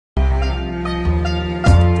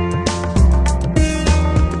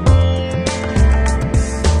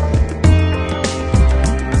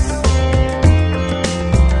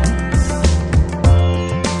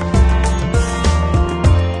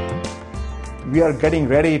We are getting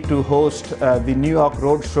ready to host the New York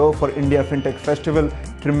Roadshow for India FinTech Festival.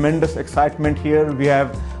 Tremendous excitement here. We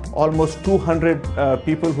have almost 200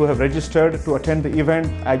 people who have registered to attend the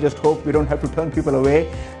event. I just hope we don't have to turn people away.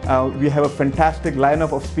 We have a fantastic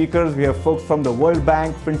lineup of speakers. We have folks from the World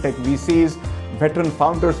Bank, FinTech VCs, veteran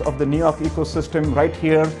founders of the New York ecosystem right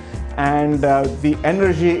here. And the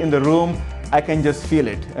energy in the room, I can just feel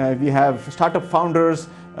it. We have startup founders,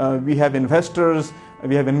 we have investors,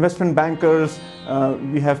 we have investment bankers,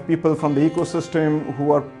 we have people from the ecosystem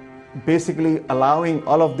who are basically allowing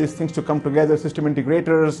all of these things to come together, system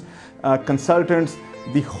integrators, consultants.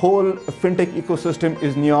 The whole FinTech ecosystem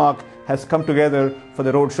is New York, has come together for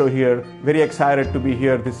the roadshow here. Very excited to be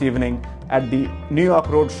here this evening at the New York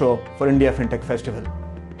Roadshow for India FinTech Festival.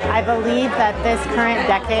 I believe that this current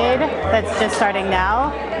decade that's just starting now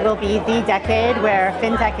will be the decade where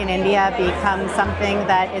FinTech in India becomes something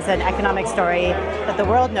that is an economic story that the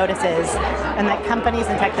world notices, and that companies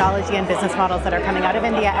and technology and business models that are coming out of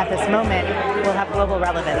India at this moment will have global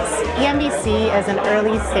relevance. EMBC is an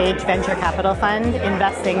early stage venture capital fund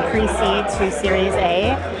investing pre-seed to Series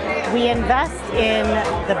A. We invest in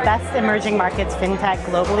the best emerging markets FinTech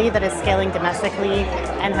globally that is scaling domestically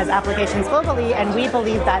and has applications globally, and we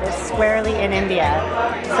believe that is squarely in India.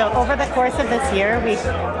 So over the course of this year,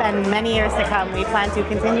 and many years to come, we plan to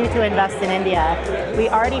continue to invest in India. We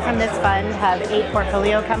already from this fund have 8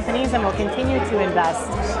 portfolio companies, and will continue to invest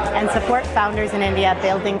and support founders in India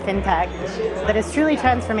building FinTech that is truly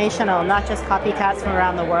transformational, not just copycats from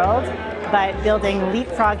around the world, but building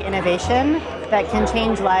leapfrog innovation that can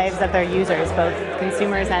change lives of their users, both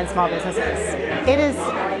consumers and small businesses. It is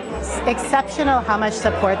exceptional how much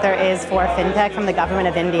support there is for FinTech from the government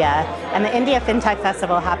of India. And the India FinTech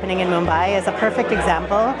Festival happening in Mumbai is a perfect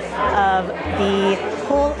example of the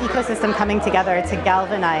whole ecosystem coming together to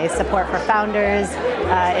galvanize support for founders,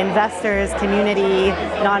 investors, community,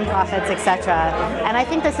 nonprofits, etc. And I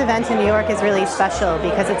think this event in New York is really special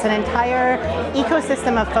because it's an entire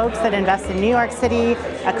ecosystem of folks that invest in New York City,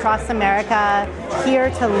 across America, here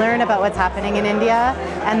to learn about what's happening in India.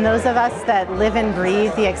 And those of us that live and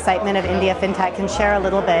breathe the excitement of India FinTech can share a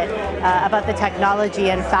little bit about the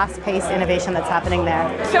technology and fast-paced innovation that's happening there.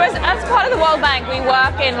 So as part of the World Bank, we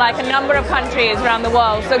work in like a number of countries around the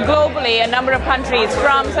world. So globally, a number of countries,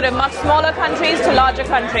 from sort of much smaller countries to larger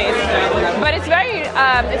countries. But it's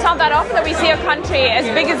not that often that we see a country as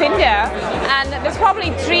big as India. And there's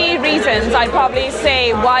probably 3 reasons I'd probably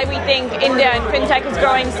say why we think India and FinTech is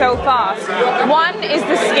growing so fast. One is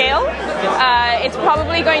the scale. It's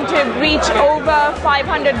probably going to reach over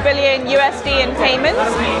 500 billion USD in payments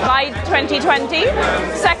by 2020.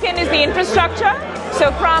 Second is the infrastructure. So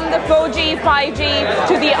from the 4G, 5G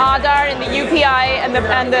to the Aadhaar and the UPI and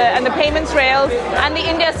the payments rails and the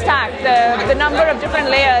India stack, the number of different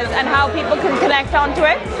layers and how people can connect onto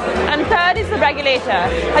it. And third is the regulator.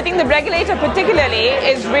 I think the regulator particularly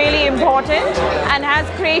is really important and has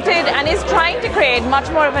created and is trying to create much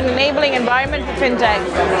more of an enabling environment for FinTech.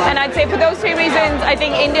 And I'd say for those 3 reasons, I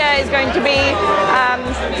think India is going to be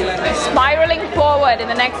spiraling forward in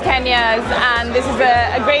the next 10 years, and this is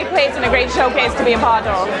a great place and a great showcase to be a part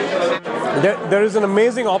of. There is an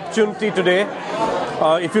amazing opportunity today.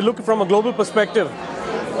 If you look from a global perspective,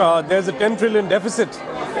 there's a 10 trillion deficit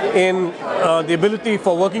in the ability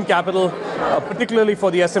for working capital, particularly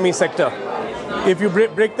for the SME sector. If you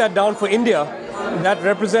break that down for India, that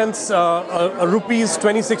represents a rupees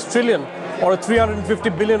 26 trillion or a 350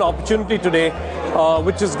 billion opportunity today,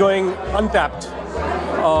 which is going untapped.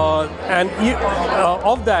 And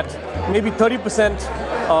of that, maybe 30%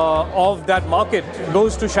 of that market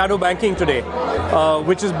goes to shadow banking today,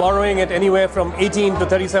 which is borrowing at anywhere from 18 to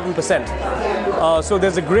 37%. So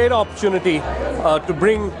there's a great opportunity to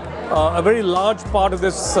bring a very large part of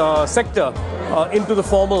this sector into the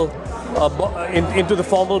formal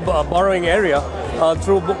borrowing area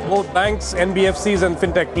through both banks, NBFCs, and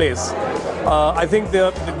FinTech plays. I think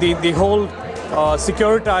the whole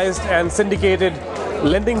securitized and syndicated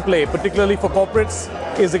lending play, particularly for corporates,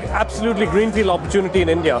 is an absolutely greenfield opportunity in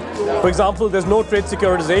India. For example, there's no trade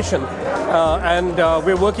securitization, and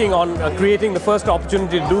we're working on creating the first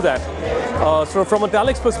opportunity to do that. So from a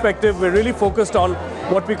Talix perspective, we're really focused on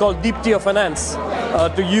what we call deep tier finance,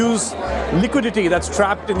 to use liquidity that's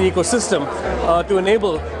trapped in the ecosystem to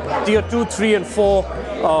enable tier 2, 3, and 4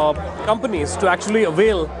 companies to actually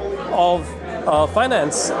avail of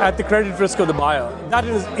finance at the credit risk of the buyer. That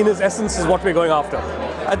is, in its essence, is what we're going after.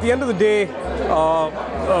 At the end of the day,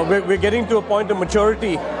 we're getting to a point of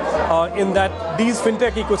maturity in that these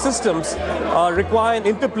fintech ecosystems require an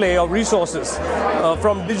interplay of resources,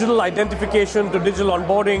 from digital identification to digital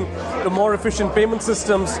onboarding to more efficient payment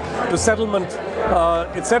systems to settlement,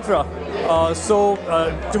 etc. So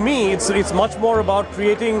to me, it's much more about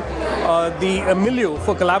creating the milieu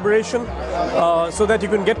for collaboration so that you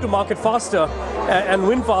can get to market faster and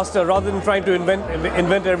win faster rather than trying to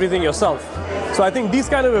invent everything yourself. So I think these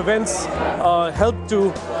kind of events help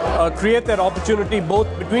to create that opportunity both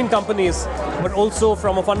between companies but also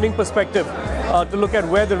from a funding perspective to look at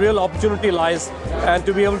where the real opportunity lies and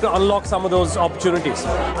to be able to unlock some of those opportunities.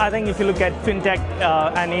 I think if you look at FinTech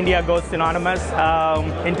and India goes synonymous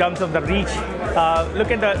in terms of the reach.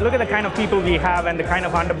 Look at the kind of people we have and the kind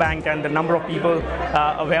of underbanked and the number of people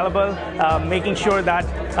available. Making sure that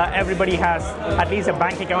everybody has at least a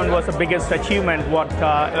bank account was the biggest achievement what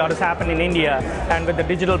has happened in India. And with the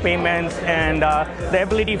digital payments and the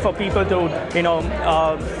ability for people to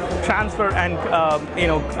transfer and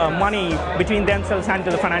money between themselves and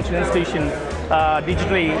to the financial institution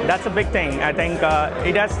digitally, that's a big thing. I think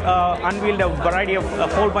it has unveiled a variety of a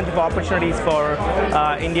whole bunch of opportunities for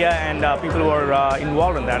India and people who are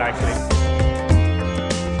involved in that actually.